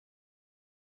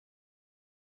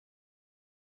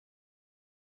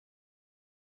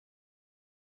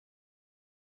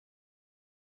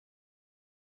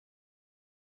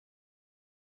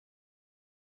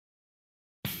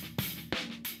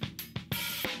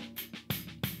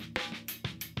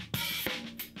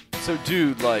So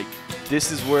dude, like,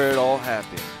 this is where it all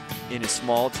happened. In a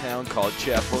small town called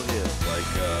Chapel Hill.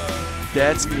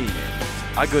 That's me.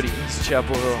 I go to East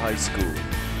Chapel Hill High School.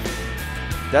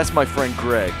 That's my friend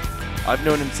Greg. I've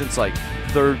known him since like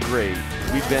 3rd grade.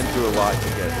 We've been through a lot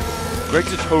together.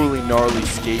 Greg's a totally gnarly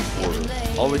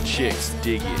skateboarder. All the chicks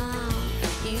dig it.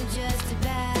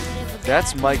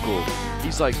 That's Michael.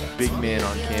 He's like big man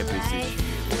on campus this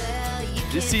year.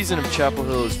 This season of Chapel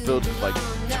Hill is filled with like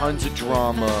tons of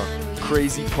drama,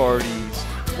 crazy parties,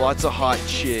 lots of hot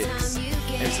chicks,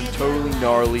 and some totally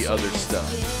gnarly other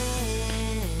stuff.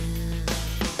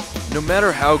 No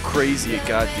matter how crazy it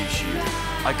got this year,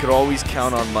 I could always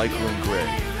count on Michael and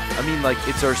Greg. I mean, like,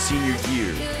 it's our senior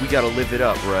year. We gotta live it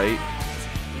up, right?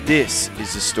 This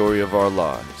is the story of our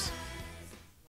lives.